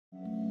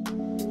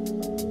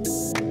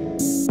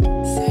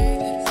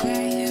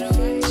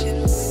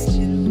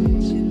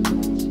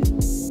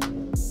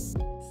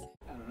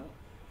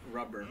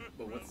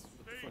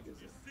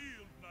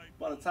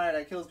tie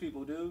that kills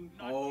people, dude.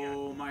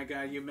 Oh my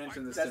god, you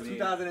mentioned this That's to me.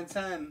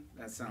 2010.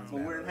 That sounds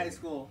when bad we were in high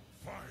school.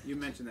 You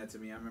mentioned that to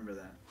me, I remember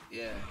that.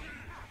 Yeah.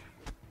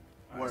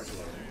 Right, so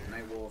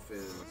Nightwolf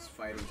is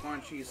fighting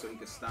Quan Chi so he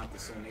can stop the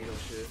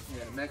Solnado shit.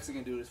 Yeah, the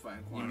Mexican dude is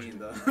fighting Quan Chi. You mean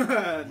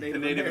the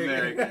Native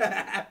American.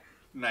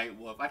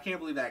 Nightwolf. I can't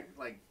believe that,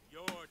 like,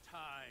 Your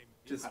time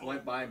just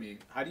went by me.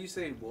 How do you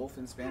say wolf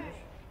in Spanish?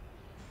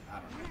 I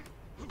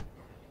don't know.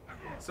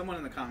 Someone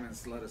in the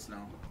comments let us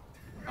know.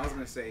 I was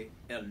gonna say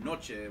El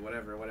Noche,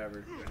 whatever.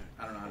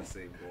 I don't know how to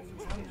say wolf in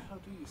Spanish. How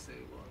do you say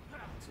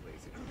wolf? Too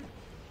lazy.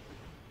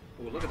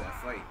 Oh, look at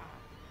that fight.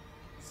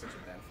 Such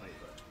a bad fight,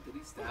 but. Did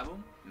he stab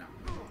him? No,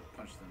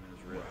 punched him in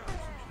his rib.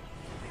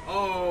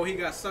 Oh, he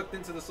got sucked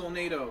into the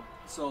Solnado.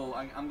 So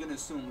I'm gonna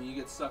assume when you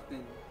get sucked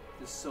in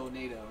the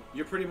Solnado,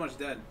 You're pretty much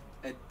dead.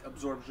 it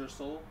absorbs your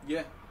soul.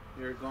 Yeah,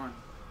 you're gone.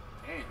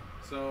 Damn.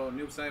 So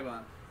Noob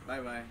Saibot, bye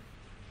bye.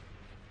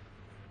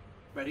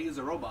 But he is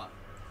a robot.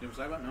 Noob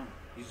Saibot? No,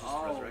 he's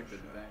just resurrected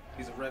back.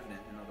 He's a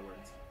revenant, in other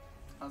words.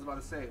 I was about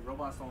to say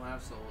robots don't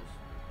have souls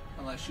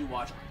unless you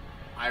watch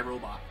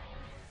iRobot.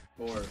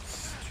 Or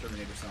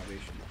Terminator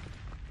Salvation.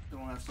 They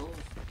don't have souls.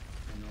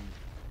 I know.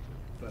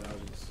 But that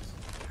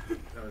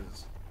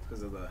was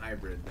because of the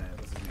hybrid that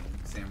what's his name?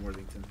 Sam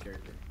Worthington's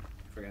character.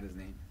 I forgot his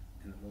name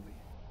in the movie.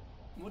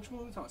 Which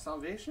movie are we talking?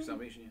 Salvation?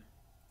 Salvation,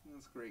 yeah.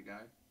 That's a great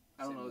guy.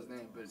 I don't know his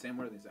name, but Sam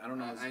Worthington. I don't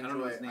know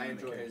his name. I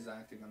enjoy his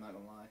acting, I'm not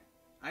gonna lie.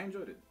 I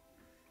enjoyed it.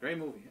 Great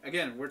movie.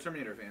 Again, we're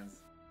Terminator fans.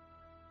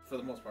 For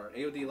the most part.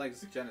 AOD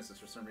likes Genesis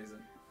for some reason.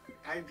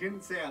 I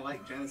didn't say I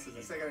like Genesis.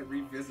 I said I gotta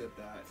revisit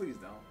that. Please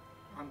don't.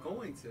 I'm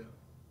going to.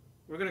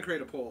 We're gonna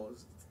create a poll.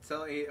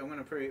 Tell A. I'm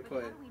gonna put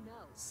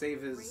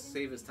save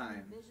his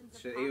time.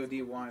 Should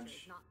AOD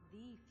watch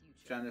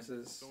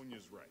Genesis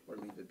or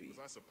leave it be?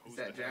 Is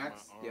that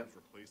Jax? Yep.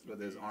 With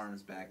his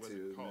arms back to the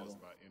middle.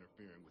 By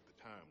interfering with the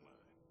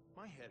timeline.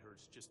 My head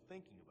hurts just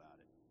thinking about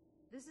it.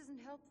 This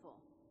isn't helpful.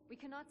 We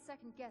cannot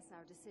second guess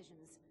our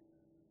decisions.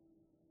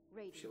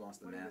 Raiden, She lost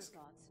the what are your mask.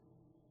 thoughts?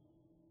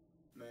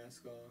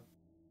 Mask off.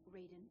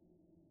 Raiden.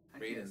 I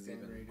can't Raiden's stand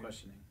even Raiden.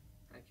 questioning.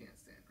 I can't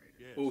stand Raiden.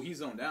 Yes, Oh, he's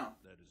zoned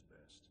out. that is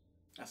best.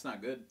 That's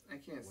not good. I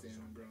can't stand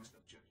him, bro.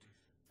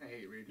 I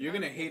hate Raiden. You're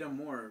gonna hate him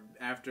more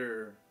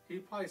after. He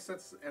probably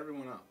sets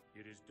everyone up.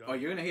 It is done. Oh,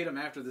 you're gonna hate him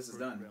after this is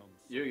done.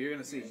 You're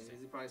gonna see. Yeah,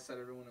 he probably set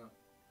everyone up.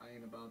 I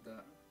ain't about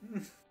that.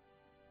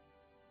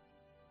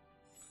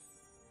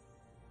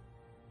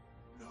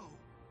 No.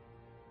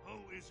 Oh,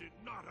 is it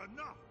not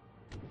enough?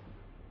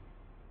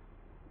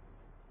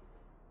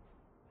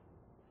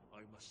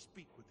 I must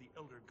speak with the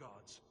Elder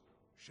Gods.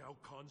 Shao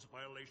Kahn's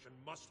violation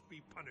must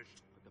be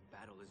punished. But the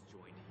battle is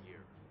joined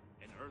here,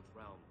 in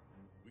Earthrealm.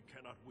 We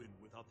cannot win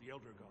without the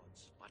Elder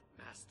Gods. But,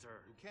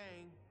 Master... Liu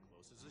Kang,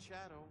 close as a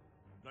shadow.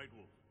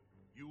 Nightwolf,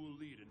 you will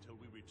lead until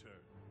we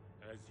return.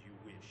 As you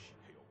wish,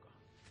 Heyoka.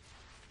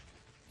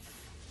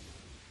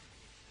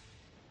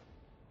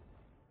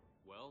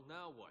 Well,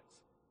 now what?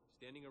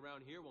 Standing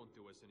around here won't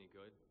do us any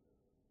good.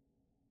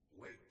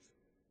 Wait.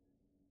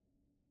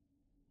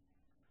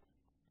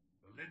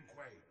 The Lin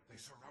Kuei, they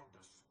surround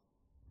us.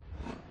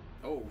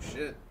 Oh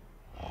shit.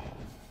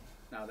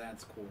 Now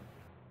that's cool.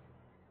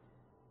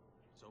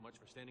 So much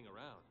for standing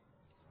around.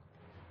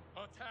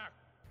 Attack!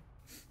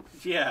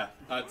 Yeah.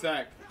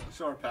 Attack.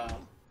 Sure,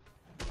 pal.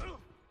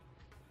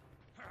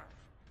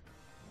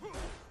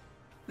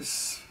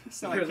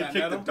 It's not like he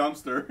kicked the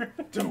dumpster.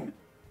 Doom.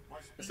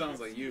 It sounds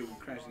like you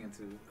crashing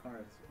into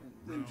cars.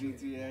 In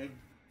GTA.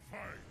 Fight!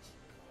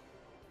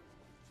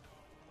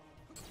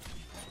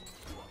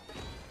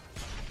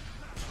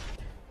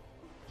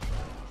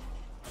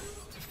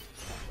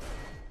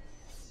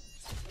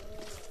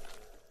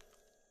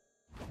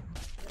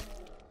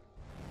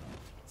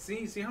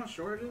 See how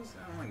short it is?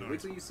 I don't like it. Wait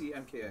till you see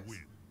MKX.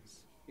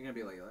 You're gonna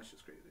be like, oh, that's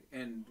just crazy.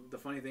 And the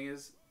funny thing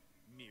is,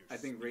 I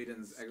think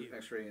Raiden's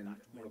X-Ray in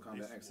Mortal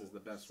Kombat X is the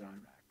best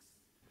one.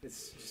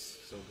 It's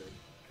just so good.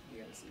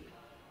 You gotta see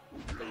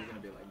it. But you're gonna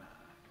be like, nah,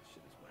 this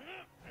shit is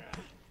whack.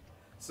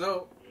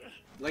 So,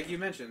 like you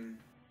mentioned,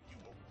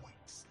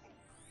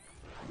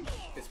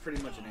 it's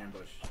pretty much an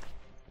ambush.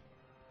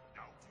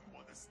 Now do you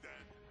understand?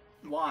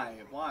 Why?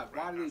 Why?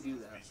 Why do they do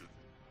that?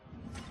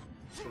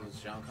 Because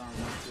Shao Kahn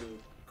wants to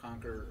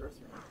conquer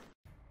Earthrealm.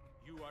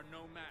 You are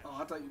no match. Oh,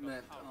 I thought you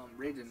meant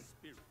Raiden.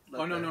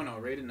 Oh no,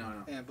 Raiden, no.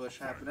 Ambush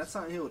happen. That's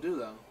something he'll do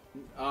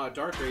though.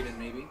 Dark Raiden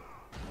maybe.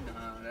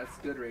 Nah, that's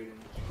good Raiden.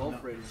 Both No.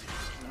 Raidens.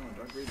 No,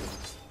 Dark Raiden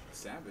is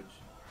savage.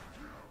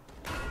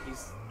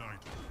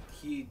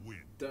 He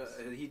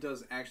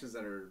does actions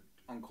that are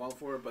uncalled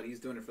for, but he's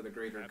doing it for the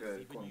greater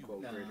good, quote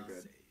unquote, greater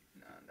good.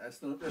 Nah,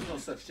 there's no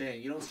such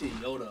thing. You don't see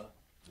Yoda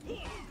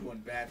doing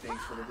bad things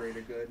for the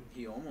greater good.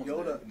 He almost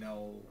Yoda, did.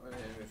 no.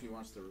 If you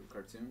watch the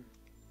cartoon,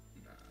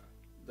 Nah.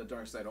 the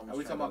dark side almost. Are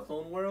we talking about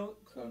Clone World?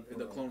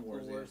 The Clone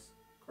Wars,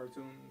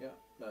 cartoon. Yeah,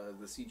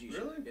 the CG.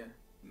 Really? Shit. Yeah.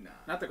 Nah.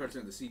 Not the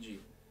cartoon, the CG.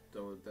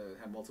 Though that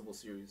had multiple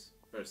series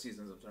or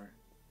seasons. I'm sorry.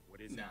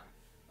 What is Nah.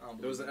 it?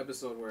 There was an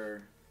episode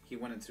where he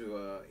went into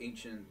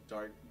ancient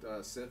dark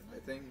Sith, I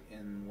think,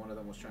 and one of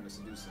them was trying to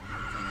seduce him,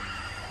 trying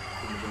to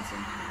convince him.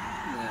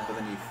 Yeah. But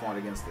then he fought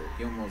against it.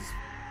 He almost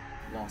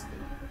lost it.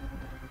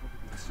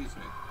 Excuse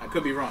me. I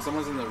could be wrong.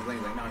 Someone's in the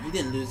lane like, no, he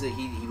didn't lose it.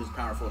 He was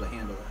powerful to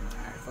handle it.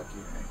 Alright, fuck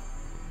you, right?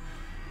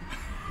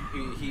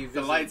 He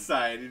The light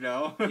side, you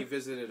know. He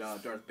visited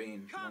Darth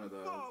Bane, one of the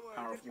most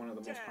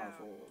powerful Sith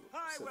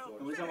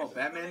Lords. Are we talking about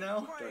Batman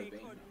now? Darth Bane.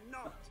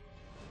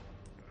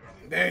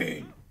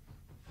 Bane.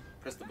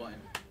 Press the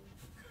button.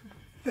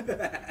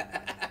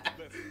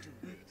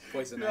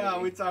 Poison Yeah,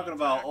 Ivy. we talking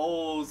about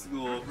old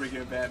school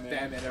freaking Batman.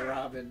 Batman and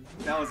Robin.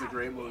 That was a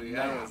great movie.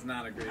 That was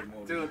not a great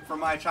movie. Dude, from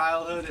my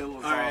childhood, it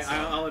was Alright,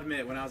 awesome. I'll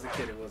admit, when I was a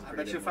kid, it was a I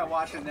pretty bet you good if I movie.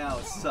 watch it now,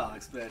 it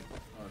sucks, but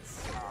Oh,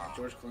 it's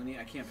George Clooney.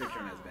 I can't picture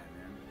him as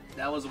Batman.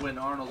 that was when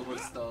Arnold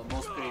was the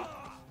most paid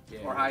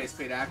or highest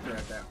paid actor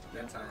at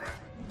that time.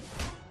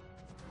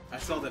 I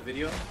saw the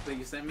video that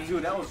you sent me.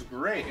 Dude, that was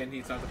great. And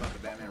he talked about the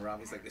Batman and Robin.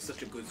 He's like, it's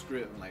such a good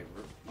script. I'm like,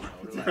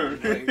 Dude.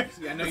 relax. Like,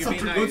 yeah, I know It's you're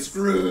being such a good nice.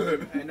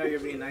 script. I know you're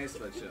being nice,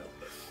 but chill.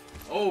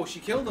 Oh, she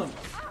killed him.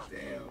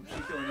 Damn,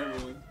 she killing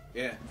everyone.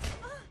 Yeah.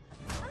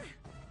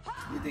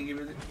 You think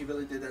he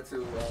really did that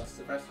to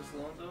Sylvester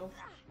Stallone though?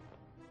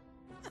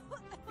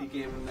 He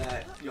gave him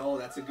that, yo,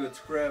 that's a good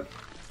script.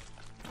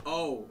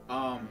 Oh,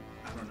 I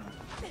don't know.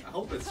 I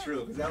hope it's true,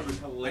 because that was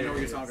I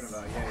hilarious. know what you're talking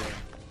about. Yeah, yeah.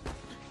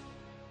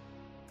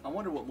 I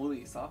wonder what movie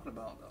he's talking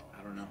about though.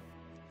 I don't know.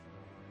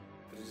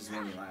 But it just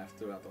made me laugh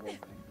throughout the whole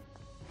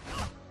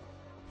thing.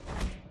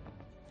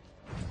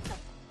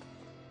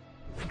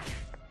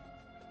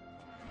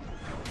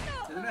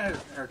 Isn't that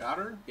her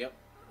daughter? Yep.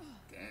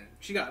 Damn.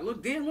 She got,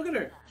 look, damn, look at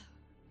her.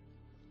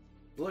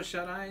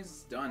 Bloodshot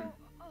eyes, done.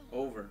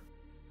 Over.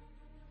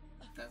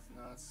 That's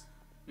nuts.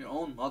 Your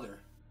own mother.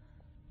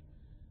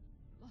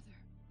 Mother,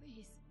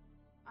 please.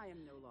 I am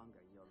no longer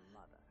your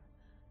mother.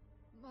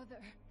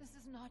 Mother, this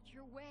is not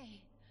your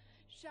way.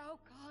 Shao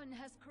Kahn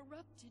has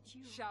corrupted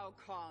you. Shao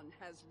Kahn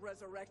has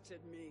resurrected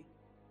me.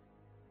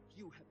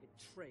 You have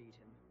betrayed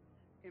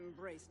him,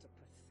 embraced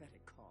a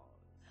pathetic cause.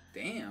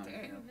 Damn.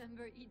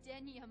 Remember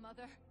Edenia,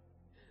 Mother.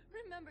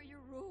 Remember your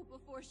rule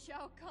before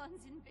Shao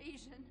Kahn's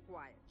invasion.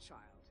 Quiet,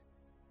 child.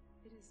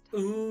 It is time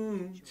Ooh,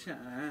 to enjoy.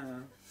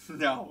 child.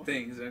 No.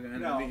 Things are gonna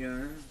No. be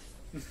good.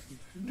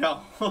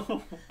 No.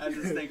 I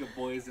just think of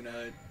Boys in the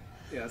Hood.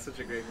 Yeah, it's such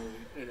a great movie.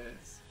 It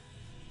is.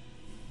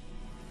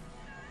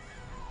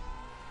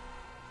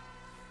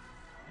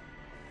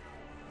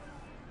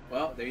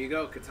 Well, there you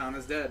go.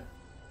 Katana's dead.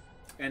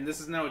 And this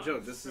is no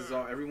joke. This is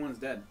all, everyone's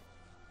dead.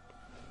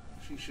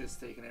 She shit's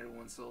taking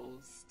everyone's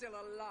souls. Still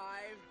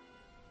alive?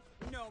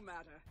 No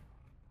matter.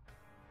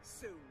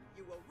 Soon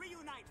you will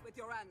reunite with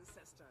your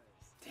ancestors.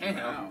 Damn.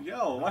 Wow.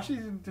 Yo, why she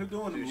doing Dude,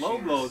 low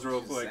she's- blows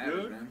real she's quick, savage,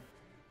 dude? Man.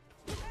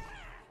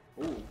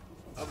 Ooh.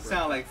 You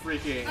sound like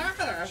freaking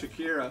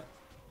Shakira.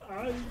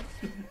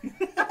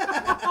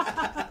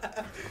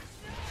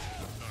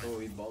 Oh,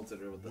 he bolted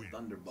her with the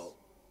thunderbolt.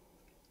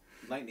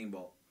 Lightning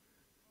bolt.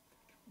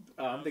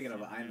 Oh, I'm thinking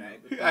of an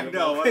iMac. I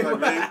know. I'm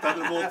like, ready,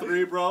 Thunderbolt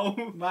 3,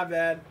 bro. My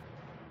bad.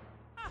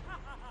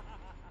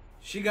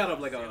 She got up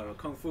like a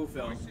kung fu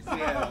film.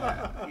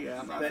 Yeah,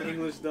 I'm not That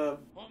English dub.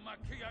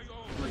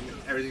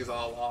 Everything's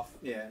all off.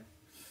 Yeah.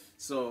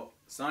 So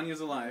Sonya's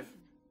alive.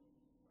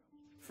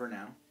 For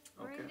now.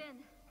 Okay.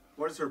 Raiden,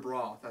 Where's her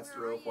bra? That's the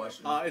real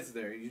question. It's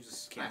there. You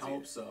just can't I see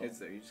hope it. so. It's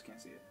there. You just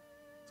can't see it.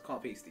 It's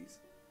called pasties.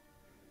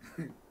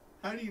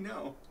 How do you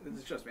know?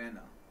 It's just me. I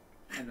know.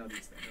 I know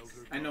these things.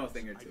 I know a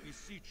thing or two.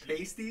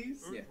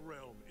 Pasties? Yeah.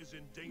 Earthrealm is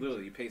in danger.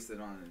 Literally, you paste it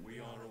on. And, We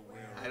are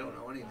aware. I don't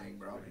know anything,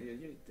 bro.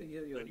 Then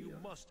you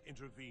must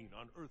intervene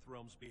on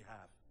Earthrealm's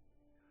behalf.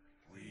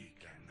 We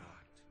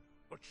cannot.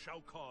 But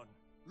Shao Kahn,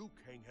 Liu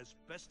Kang has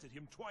bested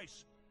him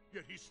twice,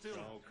 yet he still...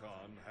 Shao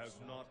Kahn has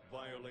not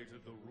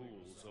violated the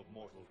rules of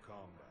Mortal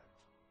Kombat.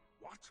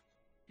 What?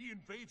 He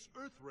invades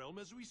Earthrealm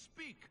as we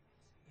speak.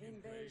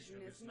 Invasion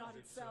is not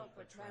itself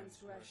a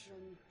transgression.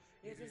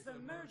 It is the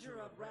merger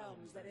of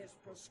realms that is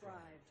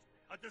prescribed.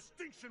 A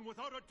distinction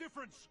without a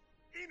difference.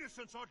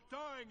 Innocents are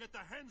dying at the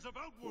hands of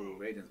Ooh,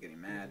 Outworld. Raiden's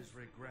getting mad. It is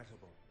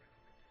regrettable,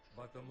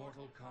 but the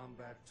Mortal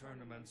Kombat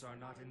tournaments are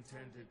not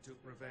intended to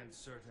prevent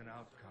certain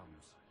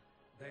outcomes.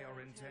 They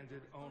are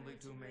intended only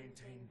to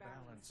maintain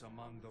balance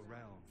among the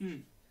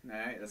realms.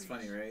 Alright, that's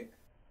funny, right?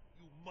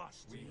 You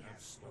must. We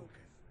have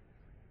spoken.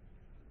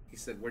 He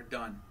said, we're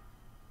done.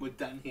 We're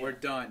done here. We're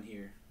done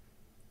here.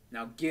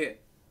 Now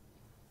get.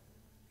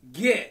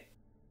 Get!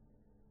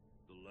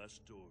 The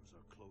last doors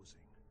are closing.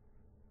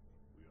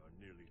 We are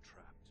nearly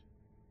trapped.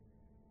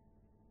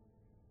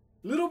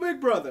 Little Big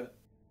Brother.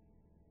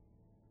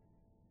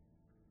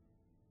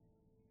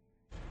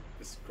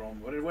 This grown.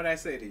 What did I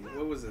say to you?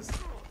 What was this? It's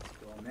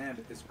grown man.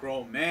 It's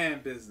grown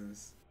man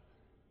business.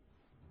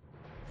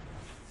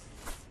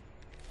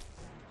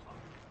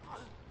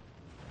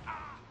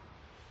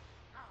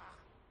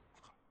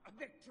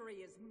 Victory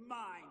is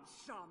mine,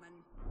 shaman.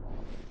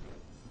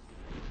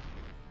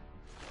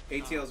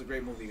 ATL is a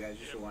great movie, guys.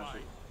 You should watch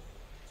it.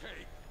 Take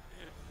it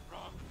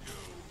from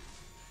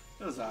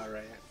you. It was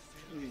alright.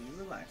 You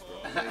relax,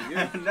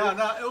 bro. No,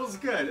 it was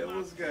good. It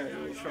was good.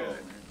 It was good.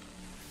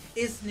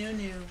 It's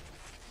new.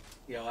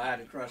 Yo, I had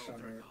a crush on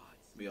her.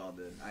 We all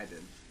did. I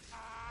did.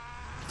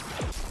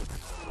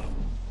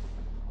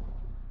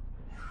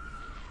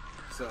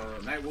 So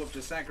Nightwolf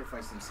just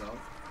sacrificed himself,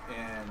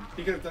 and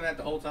he could have done that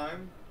the whole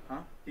time. Huh?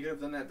 He could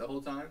have done that the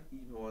whole time.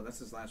 Well, that's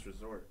his last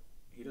resort.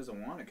 He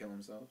doesn't want to kill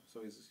himself,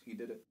 so he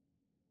did it.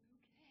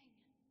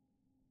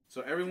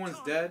 So everyone's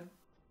dead.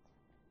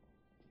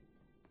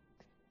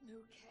 Liu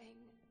Kang.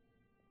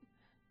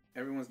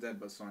 Everyone's dead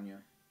but Sonya.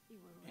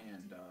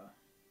 And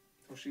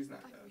oh, she's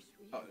not dead.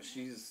 Oh,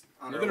 she's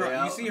on look her at way her.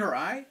 out. You see her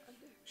eye?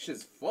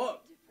 She's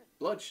fucked.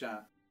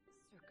 Bloodshot.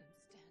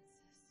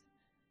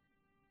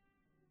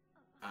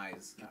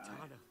 Eyes. Not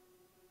eye.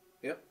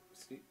 Yep.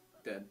 See,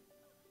 dead.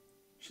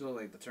 She look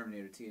like the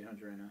Terminator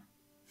T-800 right now,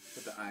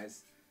 with the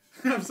eyes.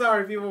 I'm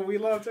sorry, people. We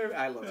love Terminator.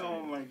 I love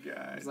Terminator. Oh my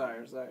god. I'm sorry.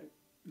 I'm sorry.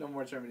 No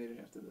more Terminator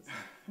after this.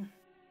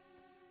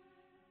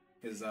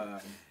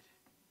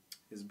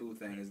 His boo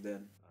thing is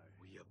dead.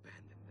 We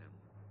abandoned them,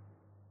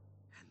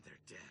 and they're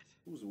dead.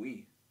 Who's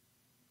we?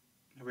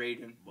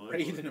 Raiden.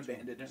 Raiden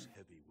abandoned him.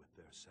 Heavy with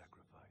their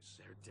sacrifice.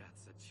 Their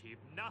deaths achieve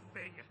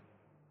nothing.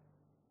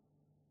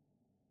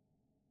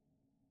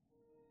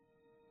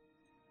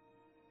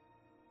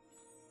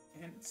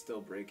 And it's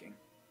still breaking.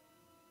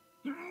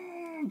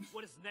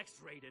 What is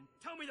next, Raiden?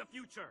 Tell me the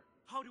future.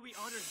 How do we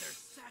honor their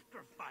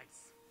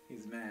sacrifice?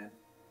 He's mad.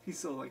 He's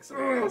so like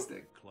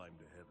sarcastic. Climb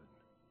to heaven.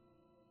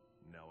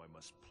 Now I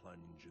must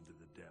plunge into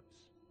the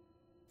depths.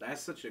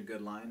 That's such a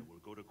good line. We'll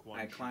go to Quan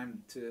I Chi,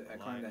 climbed to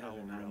heaven. align our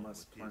I realm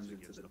must with his plunge into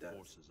against the the depths.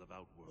 forces of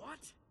Outworld.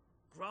 What?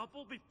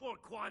 Grovel before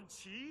Quan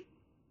Chi?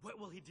 What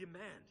will he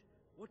demand?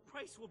 What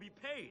price will be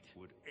paid?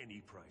 Would any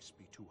price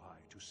be too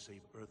high to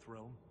save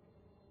Earthrealm?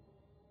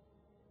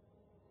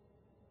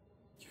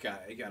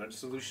 You got a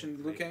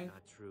solution, Liu Kang?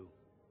 Not true.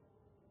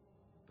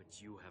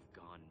 But you have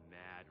gone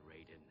mad,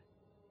 Raiden.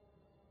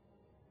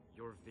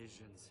 Your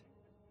visions,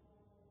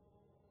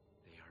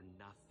 they are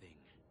nothing.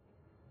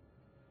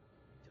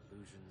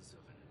 Delusions of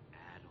an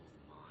addled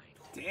mind.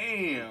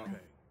 Damn.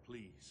 Okay,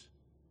 please.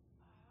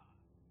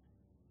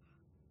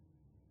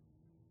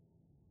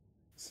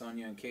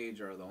 Sonya and Cage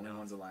are the only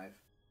ones alive.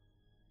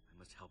 I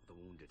must help the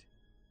wounded.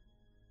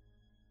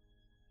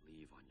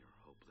 Leave on your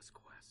hopeless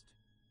quest.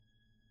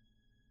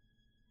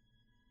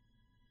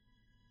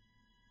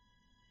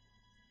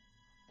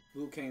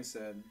 Liu Kang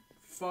said,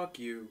 "Fuck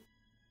you,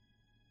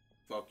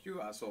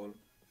 asshole,"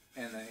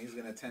 and then he's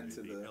gonna tend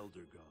to May the.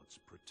 Elder Gods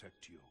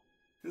protect you.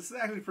 This is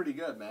actually pretty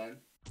good,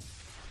 man.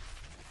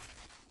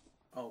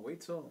 Oh,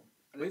 wait till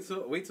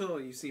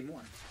you see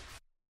more.